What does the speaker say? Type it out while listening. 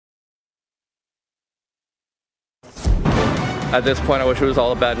At this point, I wish it was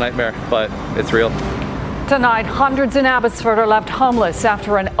all a bad nightmare, but it's real. Tonight, hundreds in Abbotsford are left homeless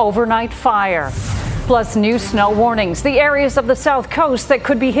after an overnight fire. Plus new snow warnings, the areas of the south coast that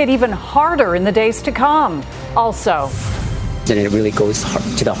could be hit even harder in the days to come. Also, and it really goes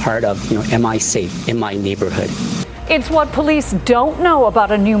to the heart of, am I safe in my neighborhood? It's what police don't know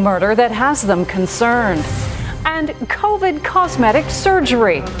about a new murder that has them concerned. And COVID cosmetic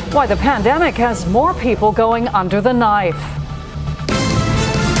surgery, why the pandemic has more people going under the knife.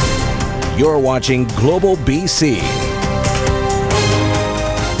 You're watching Global BC.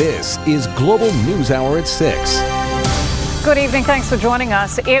 This is Global News Hour at 6. Good evening. Thanks for joining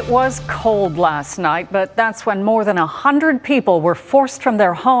us. It was cold last night, but that's when more than 100 people were forced from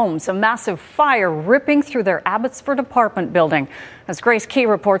their homes. A massive fire ripping through their Abbotsford apartment building. As Grace Key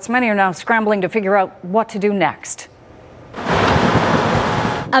reports, many are now scrambling to figure out what to do next.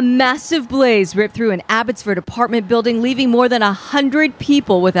 A massive blaze ripped through an Abbotsford apartment building, leaving more than 100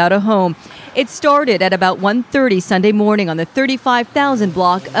 people without a home. It started at about 1:30 Sunday morning on the 35,000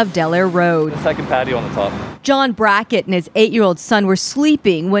 block of Delair Road. The second patio on the top. John Brackett and his 8-year-old son were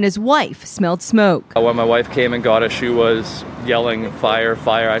sleeping when his wife smelled smoke. When my wife came and got us, she was yelling, "Fire,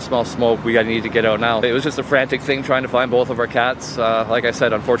 fire, I smell smoke, we need to get out now." It was just a frantic thing trying to find both of our cats. Like I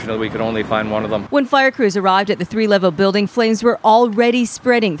said, unfortunately, we could only find one of them. When fire crews arrived at the 3-level building, flames were already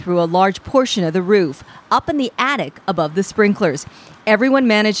spreading through a large portion of the roof, up in the attic above the sprinklers. Everyone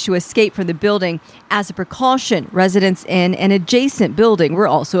managed to escape from the building. As a precaution, residents in an adjacent building were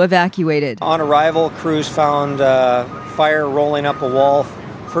also evacuated. On arrival, crews found fire rolling up a wall,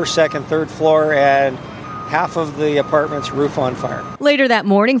 first, second, third floor, and half of the apartment's roof on fire. Later that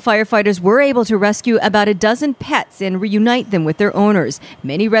morning, firefighters were able to rescue about a dozen pets and reunite them with their owners.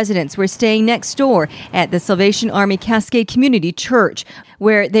 Many residents were staying next door at the Salvation Army Cascade Community Church,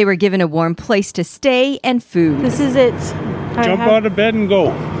 where they were given a warm place to stay and food. This is it. Jump out of bed and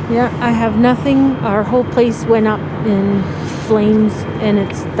go. Yeah, I have nothing. Our whole place went up in flames and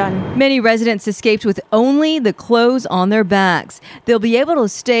it's done. Many residents escaped with only the clothes on their backs. They'll be able to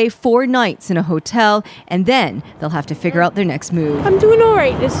stay 4 nights in a hotel and then they'll have to figure out their next move. I'm doing all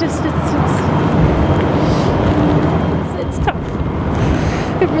right. It's just, it's tough.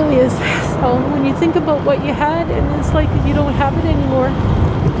 It really is. So when you think about what you had and it's like you don't have it anymore,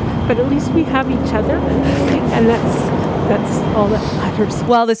 but at least we have each other and that's all that matters.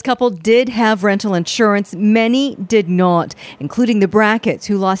 While this couple did have rental insurance, many did not, including the Bracketts,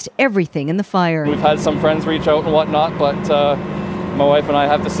 who lost everything in the fire. We've had some friends reach out and whatnot, but my wife and I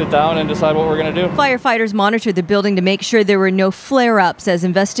have to sit down and decide what we're going to do. Firefighters monitored the building to make sure there were no flare-ups as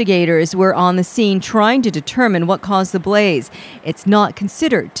investigators were on the scene trying to determine what caused the blaze. It's not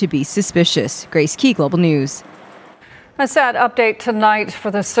considered to be suspicious. Grace Key, Global News. A sad update tonight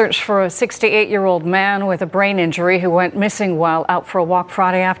for the search for a 68-year-old man with a brain injury who went missing while out for a walk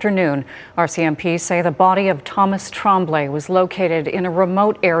Friday afternoon. RCMP say the body of Thomas Tremblay was located in a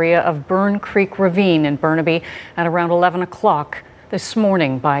remote area of Burn Creek Ravine in Burnaby at around 11 o'clock this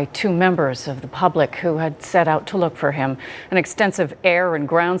morning by 2 members of the public who had set out to look for him. An extensive air and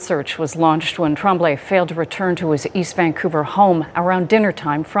ground search was launched when Tremblay failed to return to his East Vancouver home around dinner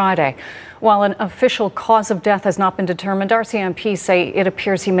time Friday. While an official cause of death has not been determined, RCMP say it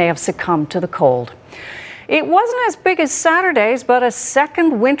appears he may have succumbed to the cold. It wasn't as big as Saturday's, but a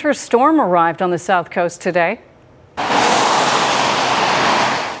second winter storm arrived on the south coast today.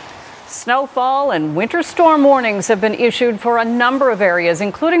 Snowfall and winter storm warnings have been issued for a number of areas,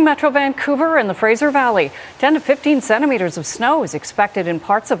 including Metro Vancouver and the Fraser Valley. 10 to 15 centimeters of snow is expected in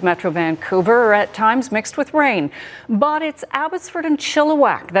parts of Metro Vancouver, at times mixed with rain. But it's Abbotsford and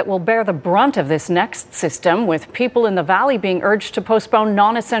Chilliwack that will bear the brunt of this next system, with people in the valley being urged to postpone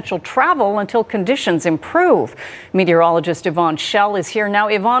non-essential travel until conditions improve. Meteorologist Yvonne Schell is here now.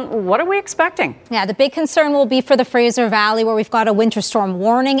 Yvonne, what are we expecting? Yeah, the big concern will be for the Fraser Valley, where we've got a winter storm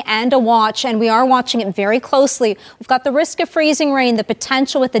warning and a watch, and we are watching it very closely. We've got the risk of freezing rain, the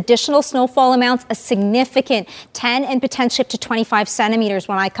potential with additional snowfall amounts, a significant 10 and potentially up to 25 centimeters.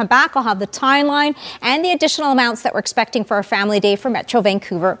 When I come back, I'll have the timeline and the additional amounts that we're expecting for our family day for Metro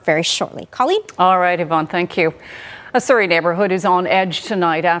Vancouver very shortly. Colleen? All right, Yvonne, thank you. A Surrey neighborhood is on edge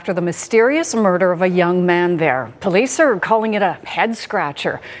tonight after the mysterious murder of a young man there. Police are calling it a head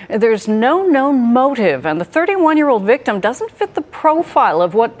scratcher. There's no known motive, and the 31-year-old victim doesn't fit the profile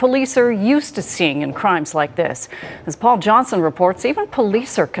of what police are used to seeing in crimes like this. As Paul Johnson reports, even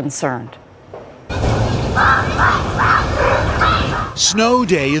police are concerned. Snow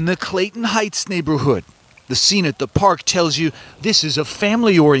day in the Clayton Heights neighborhood. The scene at the park tells you this is a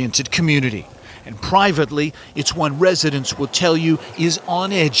family-oriented community. And privately, it's one residents will tell you is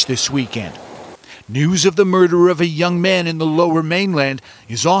on edge this weekend. News of the murder of a young man in the Lower Mainland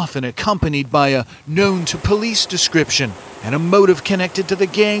is often accompanied by a known-to-police description and a motive connected to the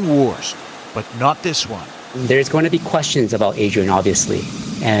gang wars. But not this one. There's going to be questions about Adrian, obviously.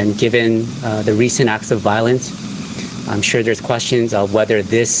 And given the recent acts of violence, I'm sure there's questions of whether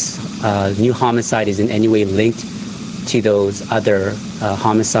this new homicide is in any way linked to those other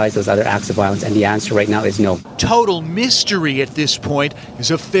homicides, those other acts of violence, and the answer right now is no. Total mystery at this point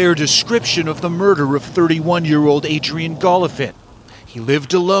is a fair description of the murder of 31-year-old Adrian Gollifit. He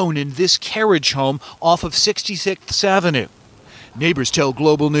lived alone in this carriage home off of 66th Avenue. Neighbors tell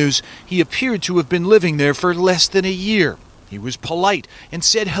Global News he appeared to have been living there for less than a year. He was polite and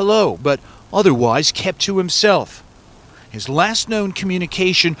said hello, but otherwise kept to himself. His last known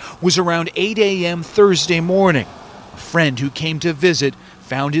communication was around 8 a.m. Thursday morning. A friend who came to visit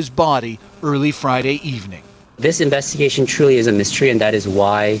found his body early Friday evening. This investigation truly is a mystery, and that is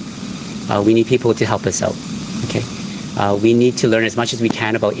why we need people to help us out. Okay, we need to learn as much as we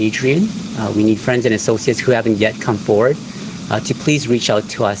can about Adrian. We need friends and associates who haven't yet come forward to please reach out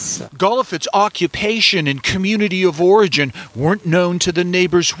to us. Gollifit's occupation and community of origin weren't known to the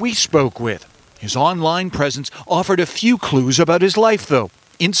neighbors we spoke with. His online presence offered a few clues about his life, though.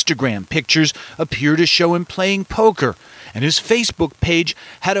 Instagram pictures appear to show him playing poker, and his Facebook page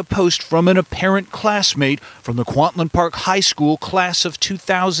had a post from an apparent classmate from the Kwantlen Park High School class of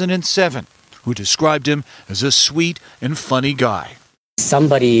 2007, who described him as a sweet and funny guy.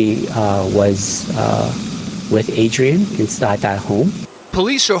 Somebody was with Adrian inside that home.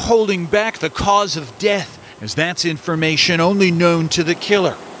 Police are holding back the cause of death, as that's information only known to the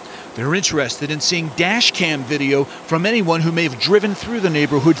killer. They're interested in seeing dashcam video from anyone who may have driven through the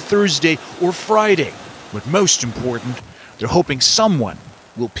neighborhood Thursday or Friday. But most important, they're hoping someone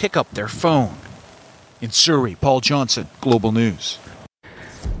will pick up their phone. In Surrey, Paul Johnson, Global News.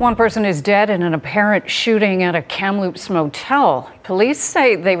 One person is dead in an apparent shooting at a Kamloops motel. Police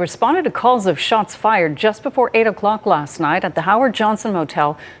say they responded to calls of shots fired just before 8 o'clock last night at the Howard Johnson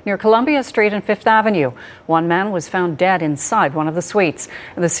Motel near Columbia Street and 5th Avenue. One man was found dead inside one of the suites.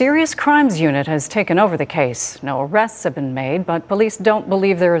 The Serious Crimes Unit has taken over the case. No arrests have been made, but police don't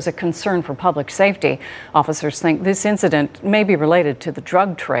believe there is a concern for public safety. Officers think this incident may be related to the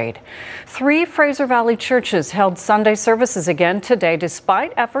drug trade. 3 Fraser Valley churches held Sunday services again today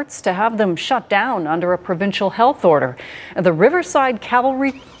despite efforts to have them shut down under a provincial health order. The Riverside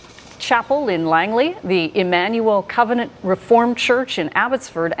Cavalry Chapel in Langley, the Emmanuel Covenant Reformed Church in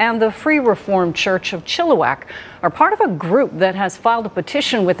Abbotsford, and the Free Reformed Church of Chilliwack are part of a group that has filed a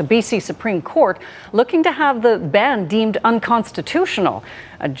petition with the BC Supreme Court looking to have the ban deemed unconstitutional.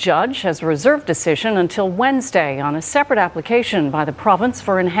 A judge has reserved decision until Wednesday on a separate application by the province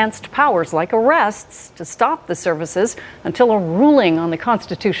for enhanced powers like arrests to stop the services until a ruling on the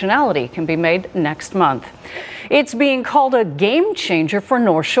constitutionality can be made next month. It's being called a game changer for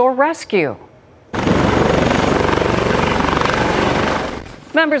North Shore Rescue.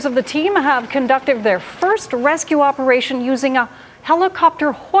 Members of the team have conducted their first rescue operation using a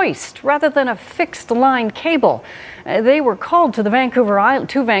helicopter hoist rather than a fixed line cable. They were called to Vancouver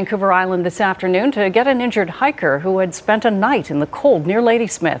Island this afternoon to get an injured hiker who had spent a night in the cold near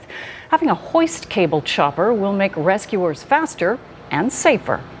Ladysmith. Having a hoist cable chopper will make rescuers faster and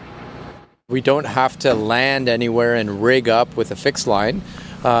safer. We don't have to land anywhere and rig up with a fixed line.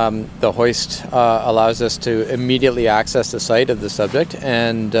 The hoist allows us to immediately access the site of the subject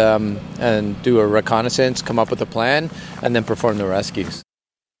and do a reconnaissance, come up with a plan, and then perform the rescues.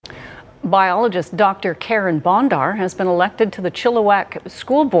 Biologist Dr. Karen Bondar has been elected to the Chilliwack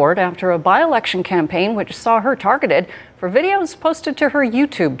School Board after a by-election campaign which saw her targeted for videos posted to her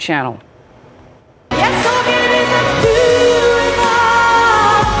YouTube channel.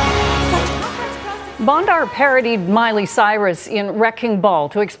 Bondar parodied Miley Cyrus in Wrecking Ball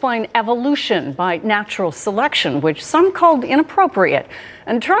to explain evolution by natural selection, which some called inappropriate,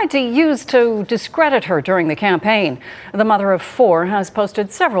 and tried to use to discredit her during the campaign. The mother of 4 has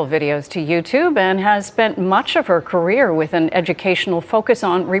posted several videos to YouTube and has spent much of her career with an educational focus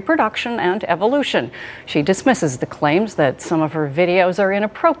on reproduction and evolution. She dismisses the claims that some of her videos are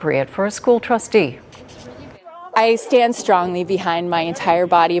inappropriate for a school trustee. I stand strongly behind my entire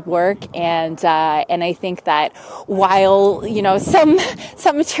body of work, and I think that while some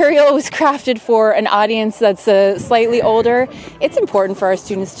material was crafted for an audience that's slightly older, it's important for our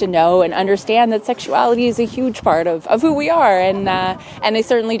students to know and understand that sexuality is a huge part of who we are, and I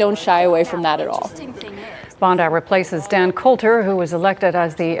certainly don't shy away from that at all. Bondar replaces Dan Coulter, who was elected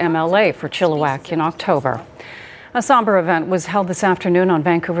as the MLA for Chilliwack in October. A somber event was held this afternoon on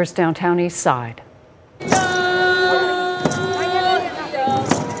Vancouver's downtown east side.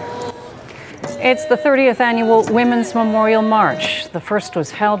 It's the 30th annual Women's Memorial March. The first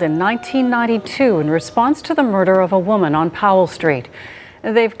was held in 1992 in response to the murder of a woman on Powell Street.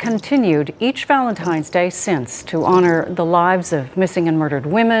 They've continued each Valentine's Day since to honor the lives of missing and murdered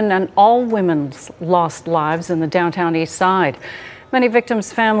women and all women's lost lives in the downtown East Side. Many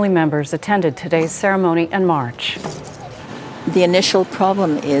victims' family members attended today's ceremony and march. The initial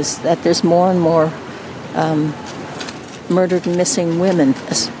problem is that there's more and more murdered and missing women,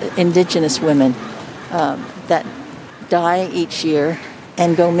 Indigenous women, that die each year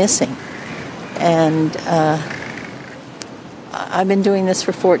and go missing. And I've been doing this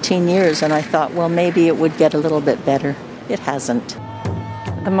for 14 years, and I thought, well, maybe it would get a little bit better. It hasn't.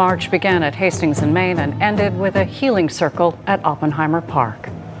 The march began at Hastings and Main and ended with a healing circle at Oppenheimer Park.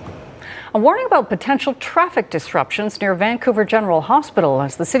 A warning about potential traffic disruptions near Vancouver General Hospital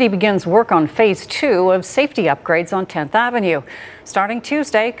as the city begins work on Phase 2 of safety upgrades on 10th Avenue. Starting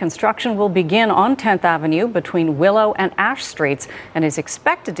Tuesday, construction will begin on 10th Avenue between Willow and Ash Streets and is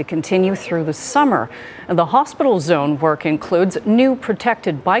expected to continue through the summer. The hospital zone work includes new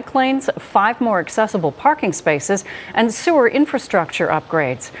protected bike lanes, 5 more accessible parking spaces, and sewer infrastructure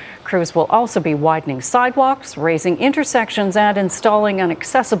upgrades. Crews will also be widening sidewalks, raising intersections, and installing an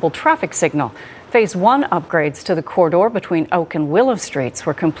accessible traffic signal. Phase 1 upgrades to the corridor between Oak and Willow Streets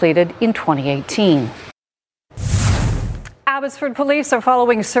were completed in 2018. Abbotsford Police are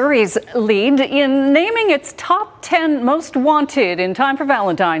following Surrey's lead in naming its top 10 most wanted in time for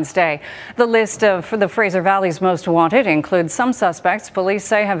Valentine's Day. The list of the Fraser Valley's most wanted includes some suspects police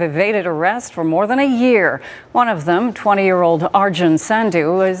say have evaded arrest for more than a year. One of them, 20-year-old Arjun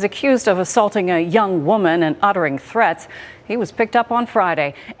Sandhu, is accused of assaulting a young woman and uttering threats. He was picked up on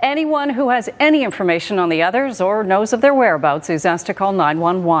Friday. Anyone who has any information on the others or knows of their whereabouts is asked to call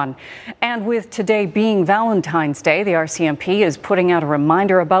 911. And with today being Valentine's Day, the RCMP is putting out a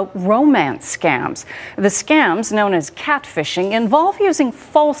reminder about romance scams. The scams, known as catfishing, involve using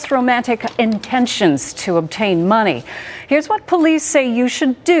false romantic intentions to obtain money. Here's what police say you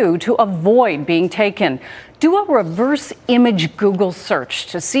should do to avoid being taken. Do a reverse image Google search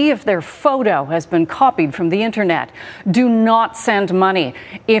to see if their photo has been copied from the internet. Do not send money.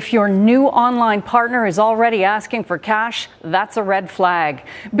 If your new online partner is already asking for cash, that's a red flag.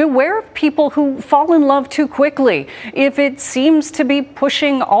 Beware of people who fall in love too quickly. If it seems to be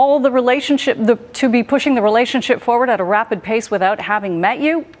pushing the relationship forward at a rapid pace without having met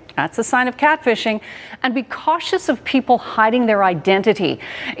you, that's a sign of catfishing. And be cautious of people hiding their identity.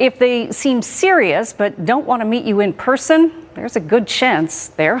 If they seem serious but don't want to meet you in person, there's a good chance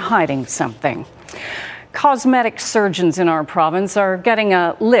they're hiding something. Cosmetic surgeons in our province are getting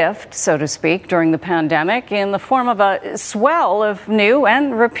a lift, so to speak, during the pandemic in the form of a swell of new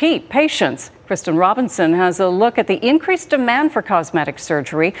and repeat patients. Kristen Robinson has a look at the increased demand for cosmetic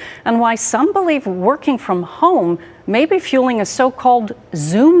surgery and why some believe working from home may be fueling a so-called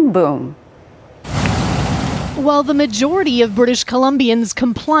Zoom boom. While the majority of British Columbians'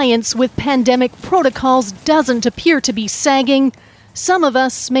 compliance with pandemic protocols doesn't appear to be sagging, some of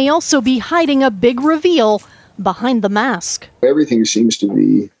us may also be hiding a big reveal behind the mask. Everything seems to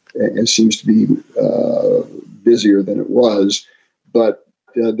be busier than it was, but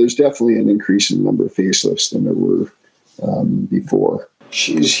there's definitely an increase in the number of facelifts than there were before.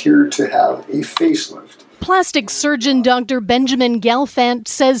 She's here to have a facelift. Plastic surgeon Dr. Benjamin Galfant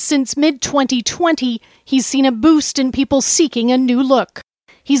says since mid-2020, he's seen a boost in people seeking a new look.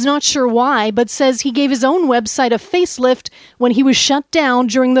 He's not sure why, but says he gave his own website a facelift when he was shut down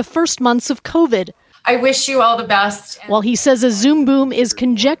during the first months of COVID. I wish you all the best. While he says a Zoom boom is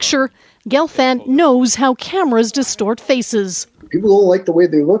conjecture, Galfant knows how cameras distort faces. People don't like the way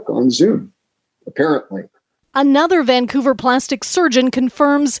they look on Zoom, apparently. Another Vancouver plastic surgeon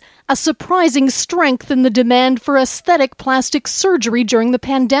confirms a surprising strength in the demand for aesthetic plastic surgery during the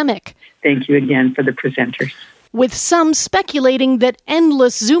pandemic. Thank you again for the presenters. With some speculating that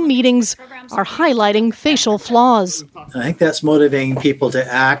endless Zoom meetings are highlighting facial flaws. I think that's motivating people to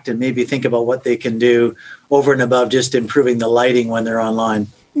act and maybe think about what they can do over and above just improving the lighting when they're online.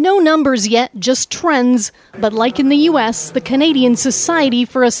 No numbers yet, just trends. But like in the U.S., the Canadian Society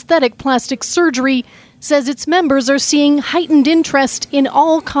for Aesthetic Plastic Surgery says its members are seeing heightened interest in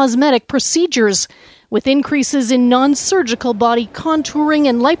all cosmetic procedures, with increases in non-surgical body contouring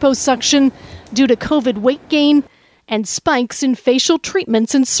and liposuction due to COVID weight gain and spikes in facial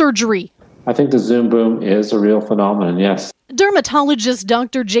treatments and surgery. I think the Zoom boom is a real phenomenon, yes. Dermatologist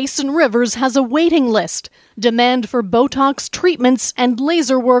Dr. Jason Rivers has a waiting list. Demand for Botox treatments and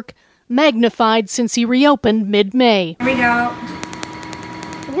laser work magnified since he reopened mid-May. Here we go.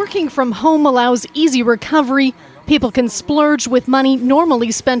 Working from home allows easy recovery. People can splurge with money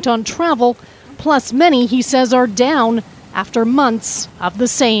normally spent on travel. Plus, many, he says, are down after months of the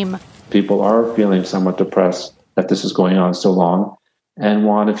same. People are feeling somewhat depressed that this is going on so long and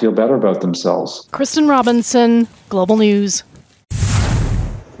want to feel better about themselves. Kristen Robinson, Global News.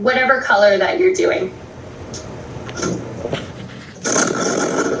 Whatever color that you're doing.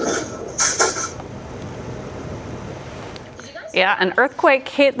 Yeah, an earthquake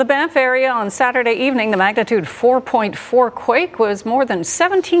hit the Banff area on Saturday evening. The magnitude 4.4 quake was more than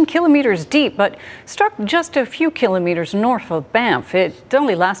 17 kilometers deep, but struck just a few kilometers north of Banff. It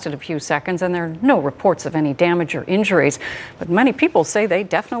only lasted a few seconds, and there are no reports of any damage or injuries. But many people say they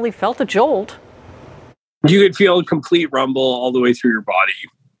definitely felt a jolt. You could feel a complete rumble all the way through your body.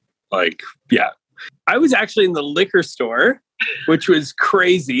 I was actually in the liquor store, which was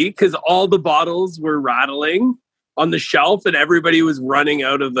crazy because all the bottles were rattling on the shelf and everybody was running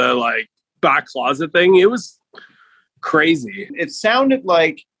out of the back closet thing. It was crazy. It sounded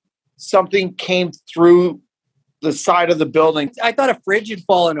like something came through the side of the building. I thought a fridge had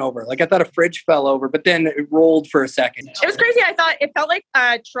fallen over. I thought a fridge fell over, but then it rolled for a second. It was crazy. I thought it felt like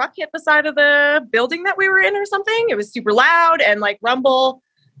a truck hit the side of the building that we were in or something. It was super loud and rumble.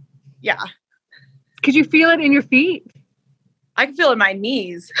 Yeah. Could you feel it in your feet? I could feel it in my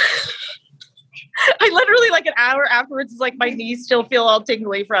knees. I literally, an hour afterwards, my knees still feel all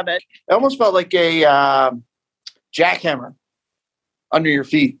tingly from it. It almost felt like a jackhammer under your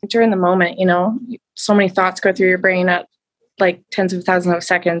feet. During the moment, so many thoughts go through your brain at tens of thousands of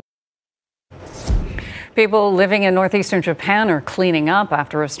seconds. People living in northeastern Japan are cleaning up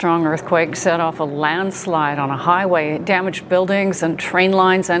after a strong earthquake set off a landslide on a highway. It damaged buildings and train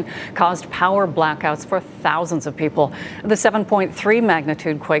lines and caused power blackouts for thousands of people. The 7.3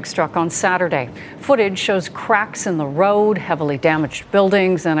 magnitude quake struck on Saturday. Footage shows cracks in the road, heavily damaged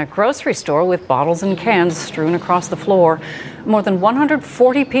buildings, and a grocery store with bottles and cans strewn across the floor. More than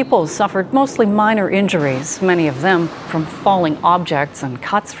 140 people suffered mostly minor injuries, many of them from falling objects and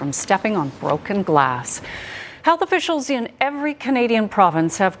cuts from stepping on broken glass. Health officials in every Canadian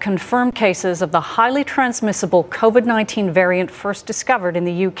province have confirmed cases of the highly transmissible COVID-19 variant first discovered in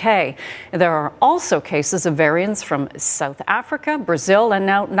the UK. There are also cases of variants from South Africa, Brazil, and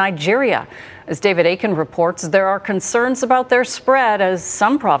now Nigeria. As David Aiken reports, there are concerns about their spread as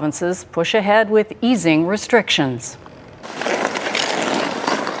some provinces push ahead with easing restrictions.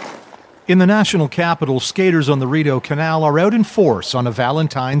 In the national capital, skaters on the Rideau Canal are out in force on a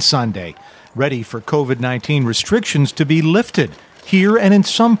Valentine's Sunday, ready for COVID-19 restrictions to be lifted here and in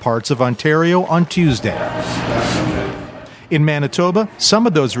some parts of Ontario on Tuesday. In Manitoba, some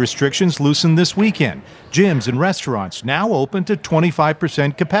of those restrictions loosened this weekend. Gyms and restaurants now open to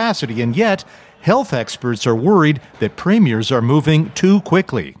 25% capacity, and yet health experts are worried that premiers are moving too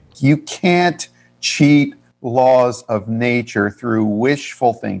quickly. You can't cheat laws of nature through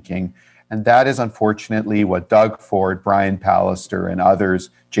wishful thinking. And that is unfortunately what Doug Ford, Brian Pallister, and others,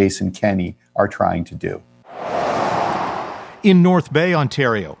 Jason Kenney, are trying to do. In North Bay,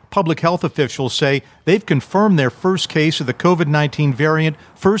 Ontario, public health officials say they've confirmed their first case of the COVID-19 variant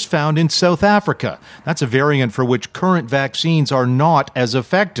first found in South Africa. That's a variant for which current vaccines are not as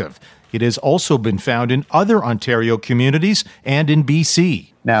effective. It has also been found in other Ontario communities and in BC.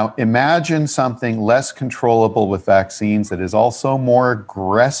 Now, imagine something less controllable with vaccines that is also more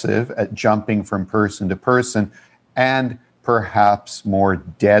aggressive at jumping from person to person and perhaps more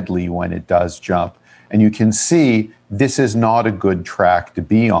deadly when it does jump. And you can see this is not a good track to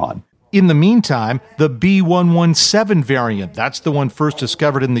be on. In the meantime, the B117 variant, that's the one first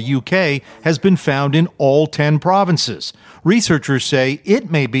discovered in the UK, has been found in all 10 provinces. Researchers say it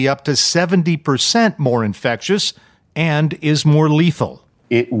may be up to 70% more infectious and is more lethal.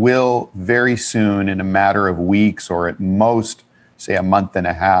 It will very soon, in a matter of weeks or at most, say a month and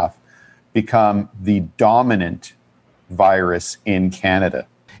a half, become the dominant virus in Canada.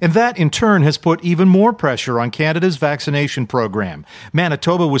 And that, in turn, has put even more pressure on Canada's vaccination program.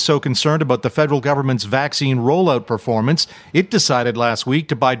 Manitoba was so concerned about the federal government's vaccine rollout performance, it decided last week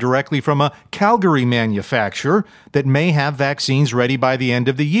to buy directly from a Calgary manufacturer that may have vaccines ready by the end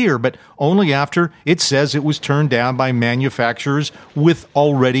of the year, but only after it says it was turned down by manufacturers with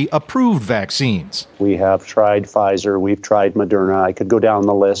already approved vaccines. We have tried Pfizer, we've tried Moderna, I could go down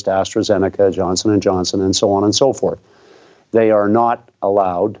the list, AstraZeneca, Johnson & Johnson, and so on and so forth. They are not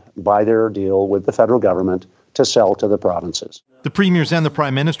allowed, by their deal with the federal government, to sell to the provinces. The premiers and the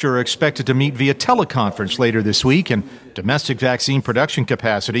prime minister are expected to meet via teleconference later this week, and domestic vaccine production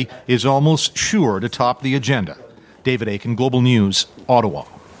capacity is almost sure to top the agenda. David Aiken, Global News, Ottawa.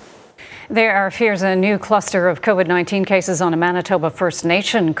 There are fears a new cluster of COVID-19 cases on a Manitoba First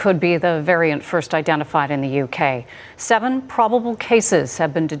Nation could be the variant first identified in the UK. 7 probable cases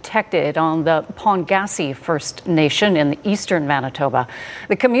have been detected on the Pongassi First Nation in the eastern Manitoba.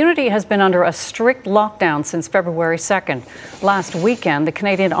 The community has been under a strict lockdown since February 2nd. Last weekend, the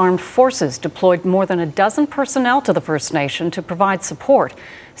Canadian Armed Forces deployed more than a dozen personnel to the First Nation to provide support.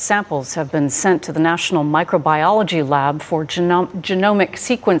 Samples have been sent to the National Microbiology Lab for genomic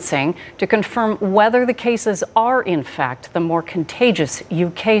sequencing to confirm whether the cases are, in fact, the more contagious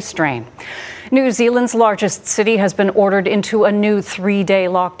UK strain. New Zealand's largest city has been ordered into a new 3-day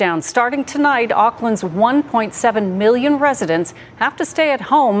lockdown. Starting tonight, Auckland's 1.7 million residents have to stay at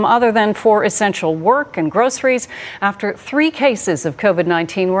home other than for essential work and groceries after 3 cases of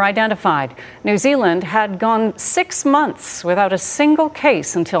COVID-19 were identified. New Zealand had gone 6 months without a single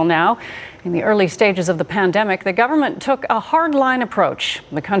case until now. In the early stages of the pandemic, the government took a hardline approach.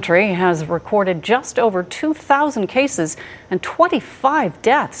 The country has recorded just over 2,000 cases and 25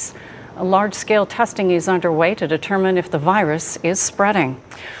 deaths. A large-scale testing is underway to determine if the virus is spreading.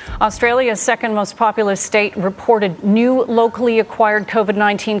 Australia's second most populous state reported new locally acquired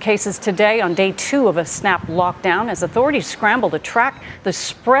COVID-19 cases today on day 2 of a snap lockdown as authorities scramble to track the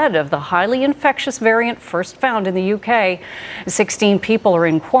spread of the highly infectious variant first found in the UK. 16 people are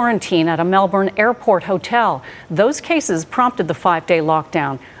in quarantine at a Melbourne airport hotel. Those cases prompted the 5-day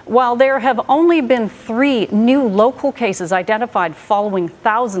lockdown. While there have only been 3 new local cases identified following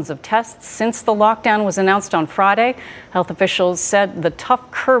thousands of tests since the lockdown was announced on Friday, health officials said the tough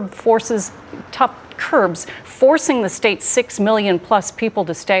curbs forcing the state's 6 million plus people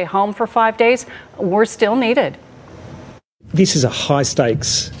to stay home for 5 days were still needed. This is a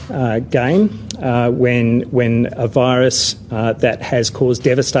high-stakes game when a virus that has caused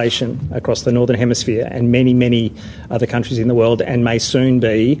devastation across the Northern Hemisphere and many, many other countries in the world and may soon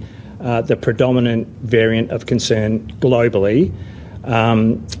be the predominant variant of concern globally,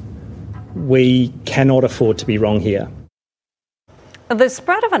 we cannot afford to be wrong here. The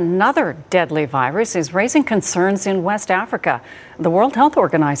spread of another deadly virus is raising concerns in West Africa. The World Health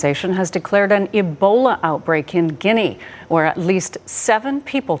Organization has declared an Ebola outbreak in Guinea, where at least 7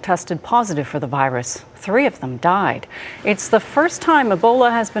 people tested positive for the virus. 3 of them died. It's the first time Ebola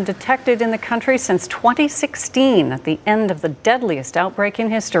has been detected in the country since 2016, at the end of the deadliest outbreak in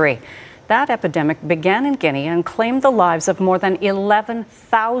history. That epidemic began in Guinea and claimed the lives of more than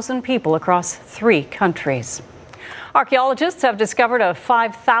 11,000 people across 3 countries. Archaeologists have discovered a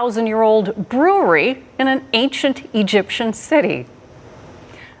 5,000-year-old brewery in an ancient Egyptian city.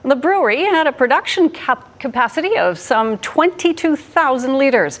 The brewery had a production capacity of some 22,000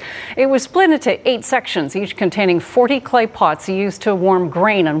 liters. It was split into 8 sections, each containing 40 clay pots used to warm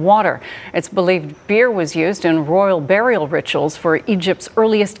grain and water. It's believed beer was used in royal burial rituals for Egypt's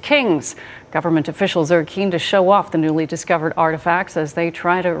earliest kings. Government officials are keen to show off the newly discovered artifacts as they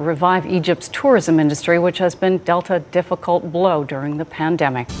try to revive Egypt's tourism industry, which has been dealt a difficult blow during the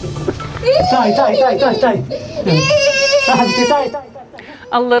pandemic.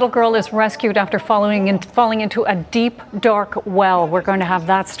 A little girl is rescued after falling into a deep, dark well. We're going to have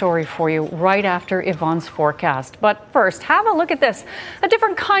that story for you right after Yvonne's forecast. But first, have a look at this. A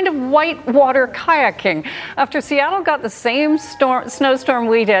different kind of whitewater kayaking. After Seattle got the same snowstorm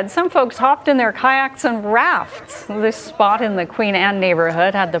we did, some folks hopped in their kayaks and rafts. This spot in the Queen Anne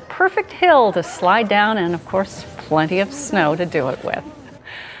neighborhood had the perfect hill to slide down and, of course, plenty of snow to do it with.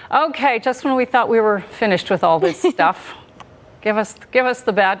 Okay, just when we thought we were finished with all this stuff, Give us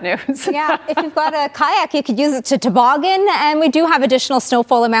the bad news. Yeah, if you've got a kayak, you could use it to toboggan, and we do have additional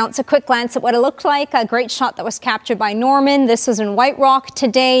snowfall amounts. A quick glance at what it looked like. A great shot that was captured by Norman. This was in White Rock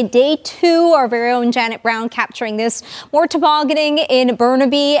today. Day 2, our very own Janet Brown capturing this. More tobogganing in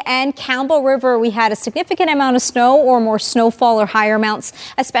Burnaby and Campbell River. We had a significant amount of snow or more snowfall or higher amounts,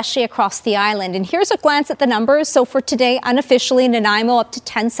 especially across the island. And here's a glance at the numbers. So for today, unofficially, Nanaimo up to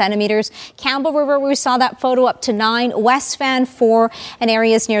 10 centimeters. Campbell River, we saw that photo up to 9. West Van 4, and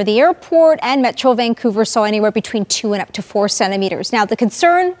areas near the airport and Metro Vancouver saw anywhere between 2 and up to 4 centimeters. Now, the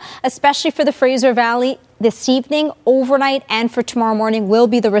concern, especially for the Fraser Valley, this evening, overnight, and for tomorrow morning will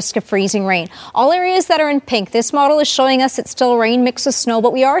be the risk of freezing rain. All areas that are in pink. This model is showing us it's still rain mixed with snow,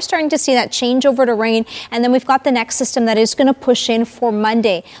 but we are starting to see that change over to rain. And then we've got the next system that is going to push in for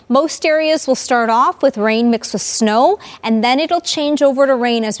Monday. Most areas will start off with rain mixed with snow, and then it'll change over to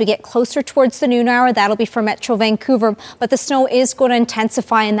rain as we get closer towards the noon hour. That'll be for Metro Vancouver, but the snow is going to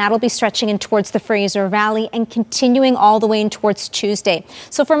intensify, and that'll be stretching in towards the Fraser Valley and continuing all the way in towards Tuesday.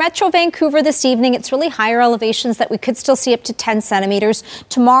 So for Metro Vancouver this evening, it's really high higher elevations that we could still see up to 10 centimeters.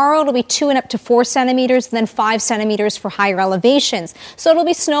 Tomorrow it'll be 2 and up to 4 centimeters, and then 5 centimeters for higher elevations. So it'll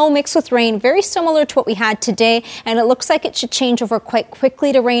be snow mixed with rain, very similar to what we had today, and it looks like it should change over quite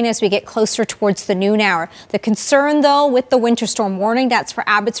quickly to rain as we get closer towards the noon hour. The concern, though, with the winter storm warning, that's for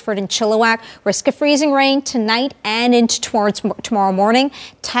Abbotsford and Chilliwack. Risk of freezing rain tonight and into towards tomorrow morning.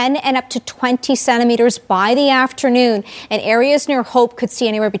 10 and up to 20 centimeters by the afternoon. And areas near Hope could see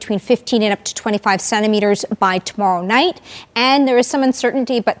anywhere between 15 and up to 25 centimeters by tomorrow night. And there is some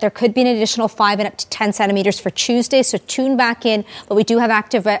uncertainty, but there could be an additional 5 and up to 10 centimeters for Tuesday. So tune back in. But we do have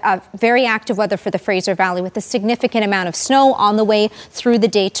very active weather for the Fraser Valley with a significant amount of snow on the way through the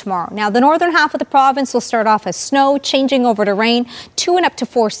day tomorrow. Now, the northern half of the province will start off as snow, changing over to rain, 2 and up to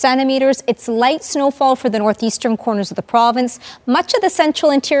 4 centimeters. It's light snowfall for the northeastern corners of the province. Much of the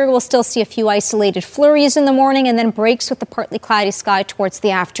central interior will still see a few isolated flurries in the morning and then breaks with the partly cloudy sky towards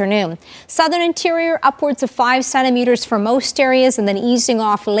the afternoon. Southern interior, upwards of 5 centimeters for most areas and then easing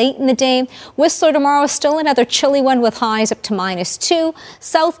off late in the day. Whistler tomorrow, still another chilly one with highs up to -2.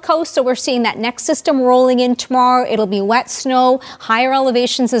 South coast, so we're seeing that next system rolling in tomorrow. It'll be wet snow. Higher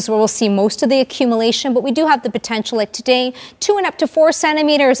elevations is where we'll see most of the accumulation, but we do have the potential like today, 2 and up to 4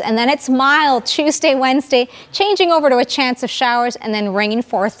 centimeters, and then it's mild Tuesday, Wednesday, changing over to a chance of showers and then rain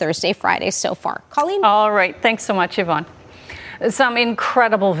for Thursday, Friday so far. Colleen? All right. Thanks so much, Yvonne. Some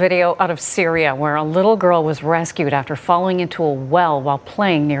incredible video out of Syria where a little girl was rescued after falling into a well while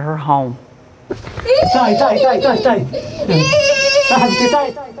playing near her home.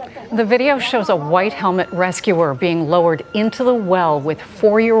 The video shows a white helmet rescuer being lowered into the well with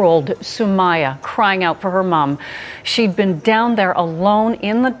 4-year-old Sumaya crying out for her mom. She'd been down there alone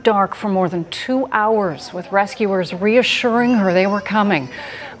in the dark for more than 2 hours, with rescuers reassuring her they were coming.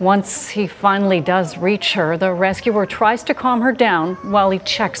 Once he finally does reach her, the rescuer tries to calm her down while he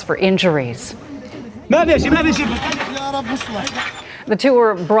checks for injuries. The two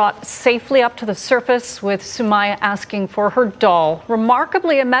were brought safely up to the surface, with Sumaya asking for her doll.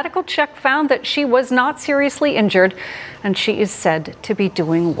 Remarkably, a medical check found that she was not seriously injured, and she is said to be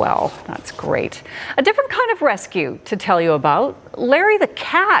doing well. That's great. A different kind of rescue to tell you about. Larry the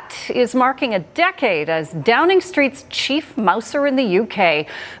cat is marking a decade as Downing Street's chief mouser in the UK.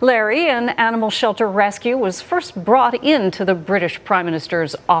 Larry, an animal shelter rescue, was first brought into the British Prime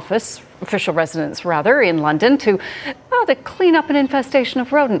Minister's office, official residence rather, in London to clean up an infestation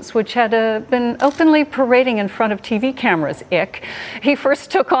of rodents which had been openly parading in front of TV cameras. Ick. He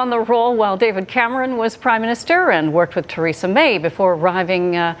first took on the role while David Cameron was Prime Minister and worked with Theresa May before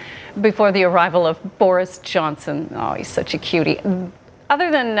the arrival of Boris Johnson. Oh, he's such a cutie.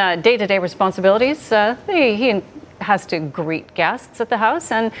 Other than day-to-day responsibilities, he has to greet guests at the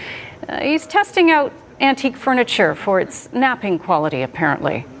house, and he's testing out antique furniture for its napping quality,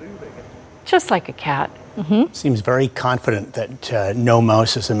 apparently. Just like a cat. Mm-hmm. Seems very confident that no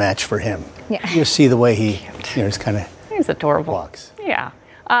mouse is a match for him. Yeah. You see the way he just kind of He's adorable. walks. Yeah.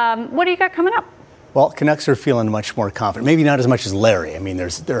 What do you got coming up? Well, Canucks are feeling much more confident. Maybe not as much as Larry. I mean,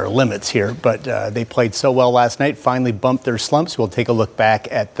 there are limits here, but they played so well last night, finally bumped their slumps. We'll take a look back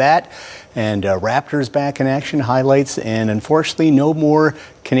at that. And Raptors back in action, highlights, and unfortunately no more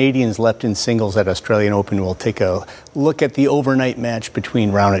Canadians left in singles at Australian Open. We'll take a look at the overnight match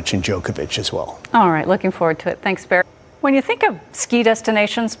between Raonic and Djokovic as well. All right, looking forward to it. Thanks, Barry. When you think of ski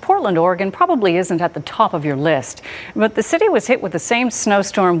destinations, Portland, Oregon probably isn't at the top of your list. But the city was hit with the same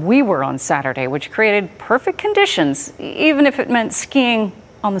snowstorm we were on Saturday, which created perfect conditions, even if it meant skiing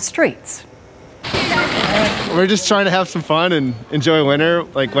on the streets. We're just trying to have some fun and enjoy winter,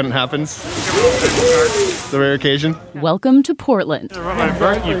 like when it happens. The rare occasion. Welcome to Portland,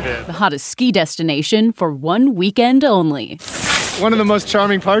 the hottest ski destination for one weekend only. One of the most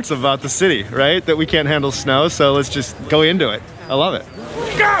charming parts about the city, right? That we can't handle snow, so let's just go into it. I love it.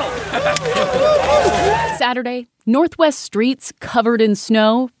 Saturday, Northwest streets covered in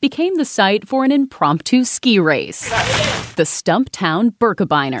snow became the site for an impromptu ski race. The Stumptown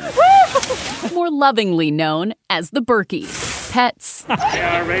Birkebeiner, more lovingly known as the Birkie. Pets,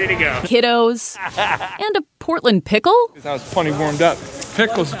 ready to go. Kiddos, and a Portland pickle? I was plenty warmed up.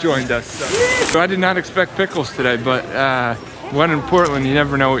 Pickles joined us. So I did not expect pickles today, but when in Portland, you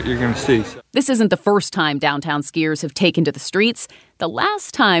never know what you're going to see. This isn't the first time downtown skiers have taken to the streets. The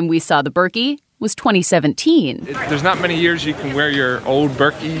last time we saw the Birkie was 2017. There's not many years you can wear your old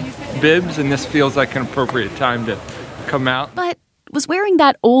Birkie bibs, and this feels like an appropriate time to come out. But was wearing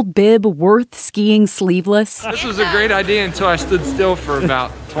that old bib worth skiing sleeveless? This was a great idea until I stood still for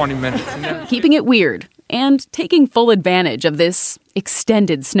about 20 minutes. Keeping it weird and taking full advantage of this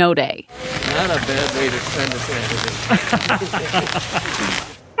extended snow day. Not a bad way to spend a Saturday.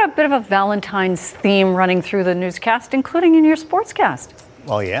 got a bit of a Valentine's theme running through the newscast, including in your sportscast.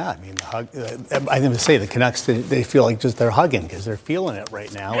 Well, yeah. I mean, I didn't say the Canucks, they feel like just they're hugging because they're feeling it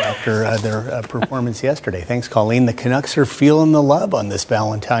right now after their performance yesterday. Thanks, Colleen. The Canucks are feeling the love on this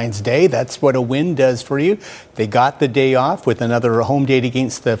Valentine's Day. That's what a win does for you. They got the day off with another home date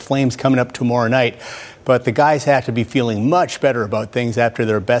against the Flames coming up tomorrow night. But the guys have to be feeling much better about things after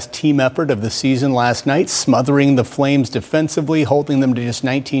their best team effort of the season last night, smothering the Flames defensively, holding them to just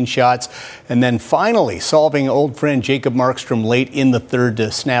 19 shots, and then finally solving old friend Jacob Markstrom late in the third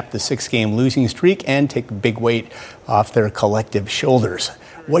to snap the 6-game losing streak and take a big weight off their collective shoulders.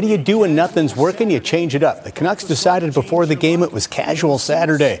 What do you do when nothing's working? You change it up. The Canucks decided before the game it was casual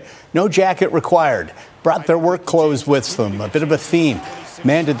Saturday. No jacket required. Brought their work clothes with them, a bit of a theme.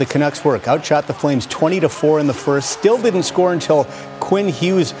 Man, did the Canucks work. Outshot the Flames 20-4 in the first. Still didn't score until Quinn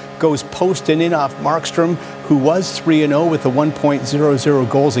Hughes goes posting in off Markstrom, who was 3-0 with the 1.00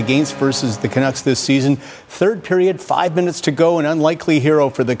 goals against versus the Canucks this season. Third period, 5 minutes to go. An unlikely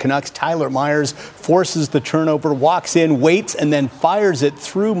hero for the Canucks, Tyler Myers, forces the turnover, walks in, waits, and then fires it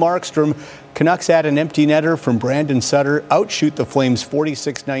through Markstrom. Canucks add an empty netter from Brandon Sutter, outshoot the Flames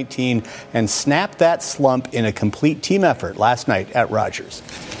 46-19, and snap that slump in a complete team effort last night at Rogers.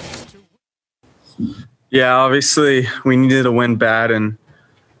 Yeah, obviously we needed a win bad, and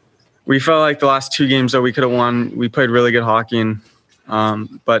we felt like the last 2 games that we could have won, we played really good hockey, and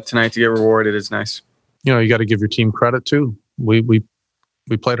but tonight to get rewarded is nice. You know, you got to give your team credit too. We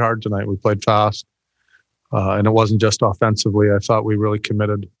played hard tonight. We played fast, and it wasn't just offensively. I thought we really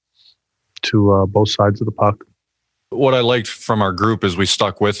committed to both sides of the puck. What I liked from our group is we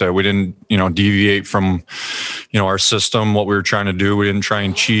stuck with it. We didn't, deviate from, our system, what we were trying to do. We didn't try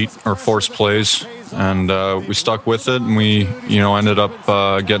and cheat or force plays, and we stuck with it. And we, ended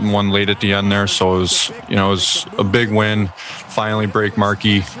up getting one late at the end there. So it was a big win. Finally break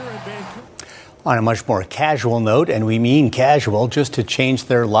Markey. On a much more casual note, and we mean casual, just to change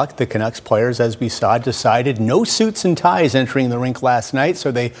their luck, the Canucks players, as we saw, decided no suits and ties entering the rink last night,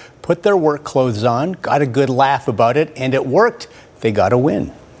 so they put their work clothes on, got a good laugh about it, and it worked. They got a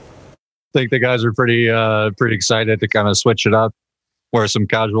win. I think the guys are pretty excited to kind of switch it up, wear some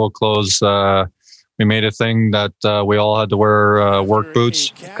casual clothes. We made a thing that we all had to wear work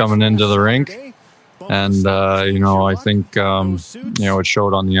boots coming into the rink. And, I think, it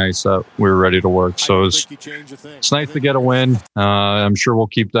showed on the ice that we were ready to work. So it's nice to get a win. I'm sure we'll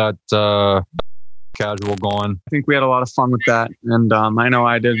keep that casual going. I think we had a lot of fun with that. And I know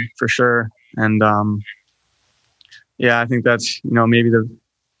I did for sure. And, I think that's, maybe the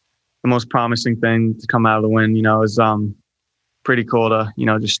most promising thing to come out of the win, is pretty cool to,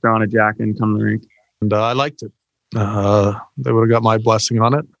 just throw on a jacket and come to the rink. And I liked it. They would have got my blessing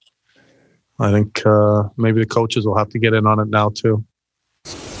on it. I think maybe the coaches will have to get in on it now, too.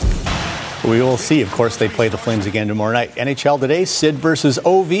 We will see. Of course, they play the Flames again tomorrow night. NHL today, Sid versus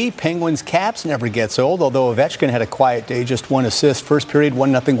OV. Penguins Caps never gets old, although Ovechkin had a quiet day, just 1 assist. First period,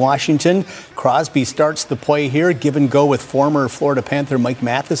 1-0 Washington. Crosby starts the play here. Give and go with former Florida Panther Mike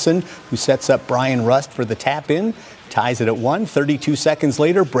Matheson, who sets up Brian Rust for the tap-in. Ties it at 1. 32 seconds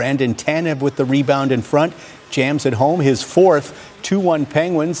later, Brandon Tanev with the rebound in front. Jams at home, his fourth. 2-1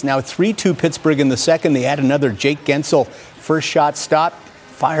 Penguins. Now 3-2 Pittsburgh in the second. They add another. Jake Gensel. First shot stopped.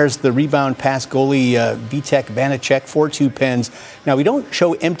 Fires the rebound past goalie Vitek Vanacek. 4-2 Pens. Now we don't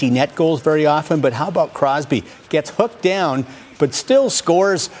show empty net goals very often, but how about Crosby? Gets hooked down, but still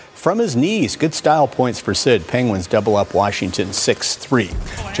scores from his knees. Good style points for Sid. Penguins double up Washington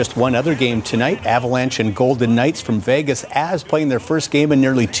 6-3. Just one other game tonight. Avalanche and Golden Knights from Vegas as playing their first game in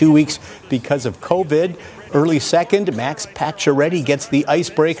nearly 2 weeks because of COVID. Early second, Max Pacioretty gets the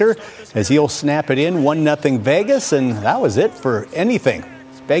icebreaker as he'll snap it in. 1-0 Vegas, and that was it for anything.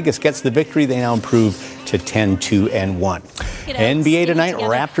 Vegas gets the victory. They now improve to 10-2-1. NBA tonight,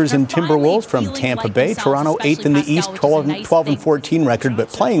 Raptors and Timberwolves from Tampa Bay. Toronto 8th in the East, 12-14 record, but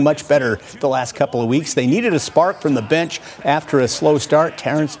playing much better the last couple of weeks. They needed a spark from the bench after a slow start.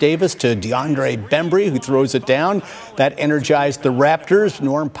 Terrence Davis to DeAndre Bembry, who throws it down. That energized the Raptors.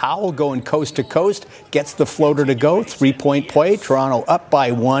 Norm Powell going coast to coast, gets the floater to go. 3-point play. Toronto up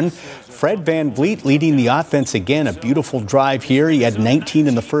by 1. Fred VanVleet leading the offense again. A beautiful drive here. He had 19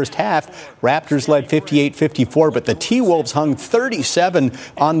 in the first half. Raptors led 58-54, but the T-Wolves hung 37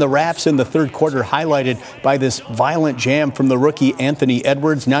 on the Raps in the third quarter, highlighted by this violent jam from the rookie Anthony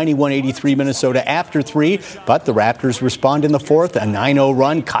Edwards. 91-83 Minnesota after 3, but the Raptors respond in the fourth. A 9-0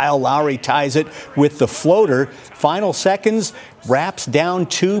 run. Kyle Lowry ties it with the floater. Final seconds, Raps down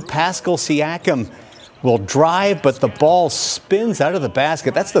 2. Pascal Siakam will drive, but the ball spins out of the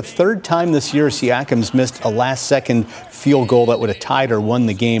basket. That's the third time this year Siakam's missed a last-second field goal that would have tied or won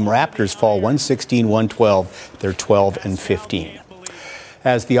the game. Raptors fall 116-112. They're 12-15.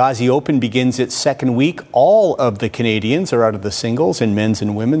 As the Aussie Open begins its second week, all of the Canadians are out of the singles in men's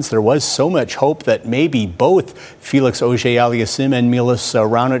and women's. There was so much hope that maybe both Felix Auger-Aliassime and Milos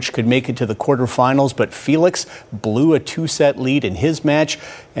Raonic could make it to the quarterfinals, but Felix blew a 2-set lead in his match,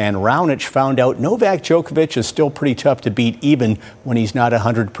 and Raonic found out Novak Djokovic is still pretty tough to beat even when he's not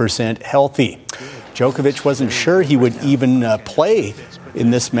 100% healthy. Djokovic wasn't sure he would even play in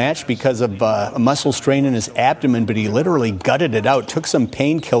this match because of a muscle strain in his abdomen, but he literally gutted it out, took some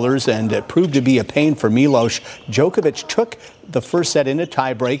painkillers, and it proved to be a pain for Milos. Djokovic took the first set in a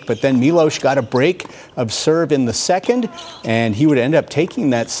tiebreak, but then Milos got a break of serve in the second, and he would end up taking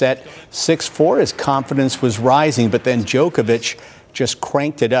that set 6-4. His confidence was rising, but then Djokovic just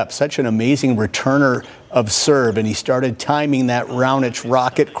cranked it up. Such an amazing returner of serve, and he started timing that Raonic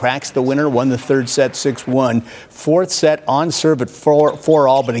rocket, cracks the winner, won the third set 6-1. Fourth set on serve at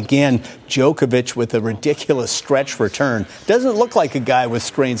 4-all, but again, Djokovic with a ridiculous stretch return. Doesn't look like a guy with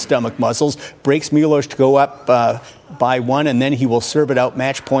strained stomach muscles. Breaks Milos to go up by one, and then he will serve it out.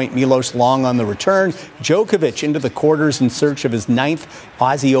 Match point, Milos long on the return. Djokovic into the quarters in search of his 9th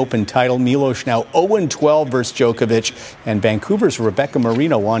Aussie Open title. Milos now 0-12 versus Djokovic, and Vancouver's Rebecca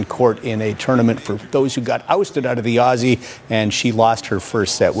Marino on court in a tournament for those who got ousted out of the Aussie, and she lost her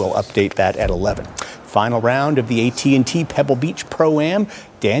first set. We'll update that at 11. Final round of the AT&T Pebble Beach Pro-Am.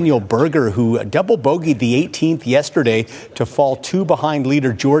 Daniel Berger, who double bogeyed the 18th yesterday to fall 2 behind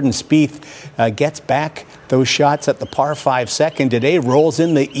leader Jordan Spieth, gets back those shots at the par 5 second today, rolls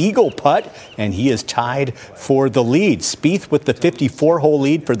in the eagle putt, and he is tied for the lead. Spieth with the 54-hole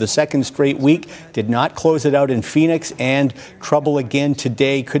lead for the second straight week, did not close it out in Phoenix, and trouble again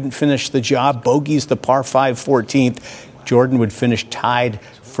today, couldn't finish the job, bogeys the par 5 14th. Jordan would finish tied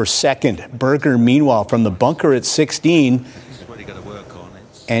for second. Berger, meanwhile, from the bunker at 16,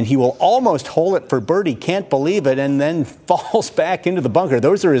 and he will almost hole it for birdie, can't believe it, and then falls back into the bunker.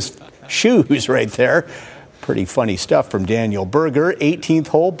 Those are his shoes right there. Pretty funny stuff from Daniel Berger. 18th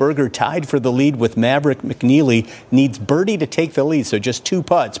hole, Berger tied for the lead with Maverick McNeely. Needs birdie to take the lead, so just 2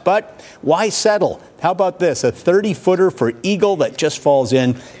 putts. But why settle? How about this? A 30-footer for eagle that just falls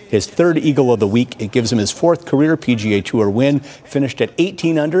in. His 3rd eagle of the week. It gives him his 4th career PGA Tour win. Finished at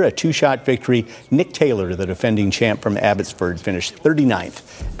 18 under, a 2-shot victory. Nick Taylor, the defending champ from Abbotsford, finished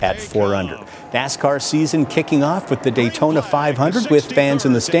 39th at 4 under. NASCAR season kicking off with the Daytona 500 with fans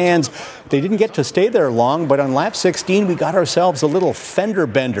in the stands. They didn't get to stay there long, but on lap 16, we got ourselves a little fender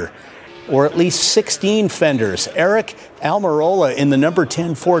bender, or at least 16 fenders. Eric Almirola in the number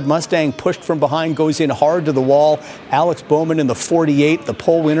 10 Ford Mustang pushed from behind, goes in hard to the wall. Alex Bowman in the 48, the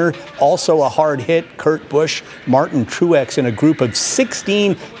pole winner, also a hard hit. Kurt Busch, Martin Truex in a group of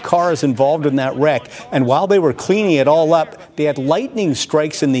 16 cars involved in that wreck. And while they were cleaning it all up, they had lightning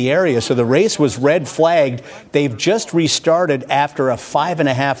strikes in the area, so the race was red flagged. They've just restarted after a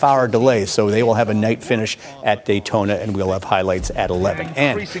 5.5-hour delay, so they will have a night finish at Daytona, and we'll have highlights at 11.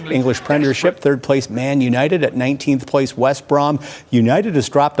 And English Premiership, 3rd place Man United, at 19th place West Brom. United has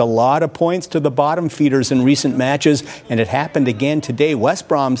dropped a lot of points to the bottom feeders in recent matches, and it happened again today. West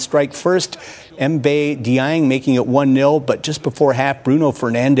Brom strike first, Mbaye Diagne making it 1-0, but just before half, Bruno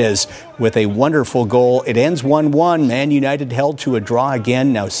Fernandes with a wonderful goal. It ends 1-1. Man United held to a draw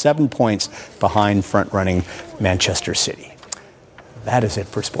again, now 7 points behind front-running Manchester City. That is it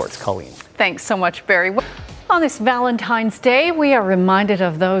for sports. Colleen. Thanks so much, Barry. On this Valentine's Day, we are reminded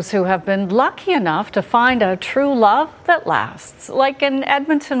of those who have been lucky enough to find a true love that lasts, like an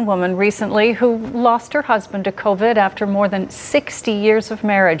Edmonton woman recently who lost her husband to COVID after more than 60 years of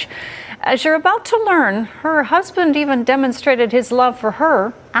marriage. As you're about to learn, her husband even demonstrated his love for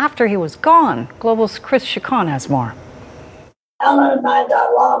her after he was gone. Global's Chris Chacon has more. Alan and I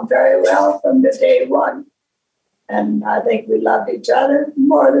got along very well from the day one, and I think we loved each other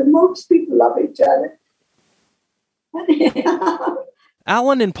more than most people love each other.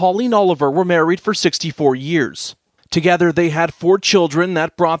 Alan and Pauline Oliver were married for 64 years. Together they had 4 children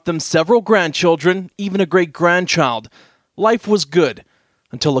that brought them several grandchildren, even a great-grandchild. Life was good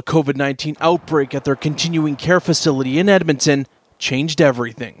until a COVID-19 outbreak at their continuing care facility in Edmonton changed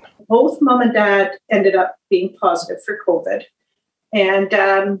everything. Both Mom and Dad ended up being positive for COVID. And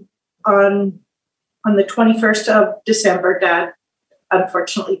on the 21st of December, Dad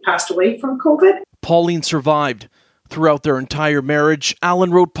unfortunately passed away from COVID. Pauline survived. Throughout their entire marriage,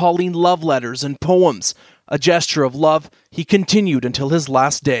 Alan wrote Pauline love letters and poems. A gesture of love he continued until his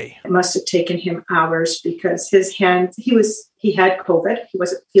last day. It must have taken him hours because his hands, he was he had COVID. He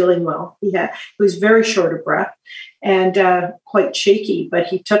wasn't feeling well. He was very short of breath and quite shaky, but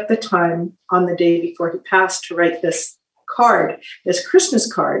he took the time on the day before he passed to write this card, this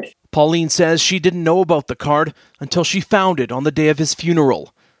Christmas card. Pauline says she didn't know about the card until she found it on the day of his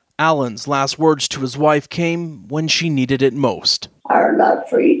funeral. Alan's last words to his wife came when she needed it most. Our love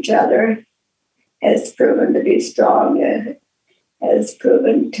for each other has proven to be strong and has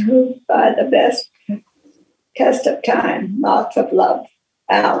proven to, by the best test of time, lots of love.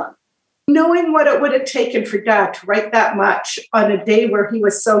 Alan. Knowing what it would have taken for Dad to write that much on a day where he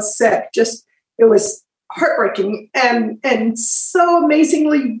was so sick, it was heartbreaking and so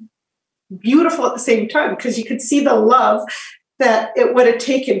amazingly beautiful at the same time, because you could see the love that it would have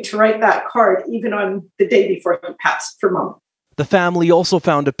taken to write that card, even on the day before he passed, for Mom. The family also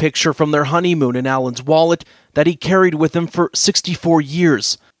found a picture from their honeymoon in Alan's wallet that he carried with him for 64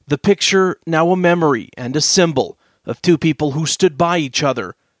 years. The picture, now a memory and a symbol of two people who stood by each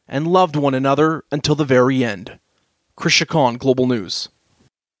other and loved one another until the very end. Chris Chacon, Global News.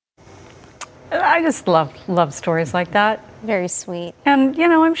 I just love stories like that. Very sweet. And,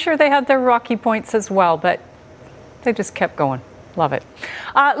 I'm sure they had their rocky points as well, but they just kept going. Love it.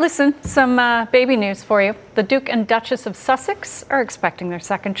 Listen, some baby news for you. The Duke and Duchess of Sussex are expecting their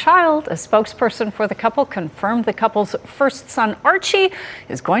second child. A spokesperson for the couple confirmed the couple's first son, Archie,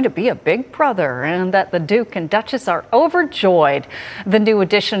 is going to be a big brother, and that the Duke and Duchess are overjoyed. The new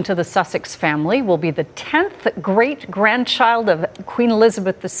addition to the Sussex family will be the 10th great-grandchild of Queen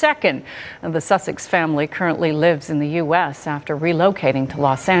Elizabeth II. And the Sussex family currently lives in the U.S. after relocating to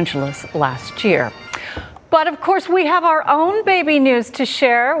Los Angeles last year. But of course, we have our own baby news to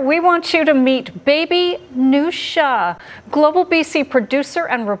share. We want you to meet baby Nusha. Global BC producer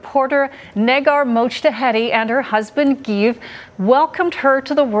and reporter Negar Mojtahedi and her husband Giv welcomed her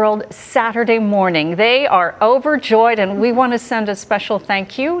to the world Saturday morning. They are overjoyed, and we want to send a special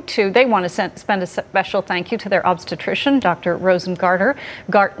thank you to their obstetrician, Dr. Rosengarten,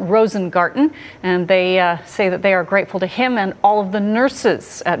 and they say that they are grateful to him and all of the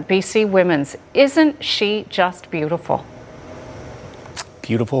nurses at BC Women's. Isn't she just beautiful?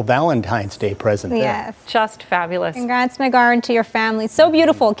 Beautiful Valentine's Day present there. Yes. Just fabulous. Congrats, Negar, and to your family. So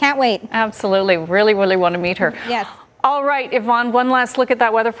beautiful. Can't wait. Absolutely. Really, really want to meet her. Yes. All right, Yvonne, one last look at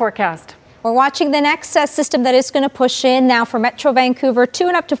that weather forecast. We're watching the next system that is going to push in now for Metro Vancouver, 2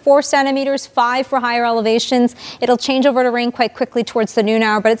 and up to 4 centimeters, 5 for higher elevations. It'll change over to rain quite quickly towards the noon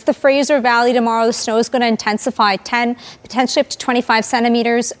hour, but it's the Fraser Valley tomorrow. The snow is going to intensify 10, potentially up to 25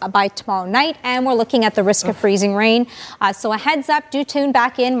 centimeters by tomorrow night, and we're looking at the risk of freezing rain. So a heads up, do tune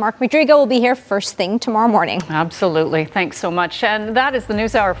back in. Mark Madrigo will be here first thing tomorrow morning. Absolutely. Thanks so much. And that is the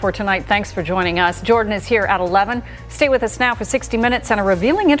News Hour for tonight. Thanks for joining us. Jordan is here at 11. Stay with us now for 60 minutes and a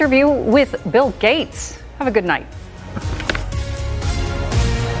revealing interview with Bill Gates. Have a good night.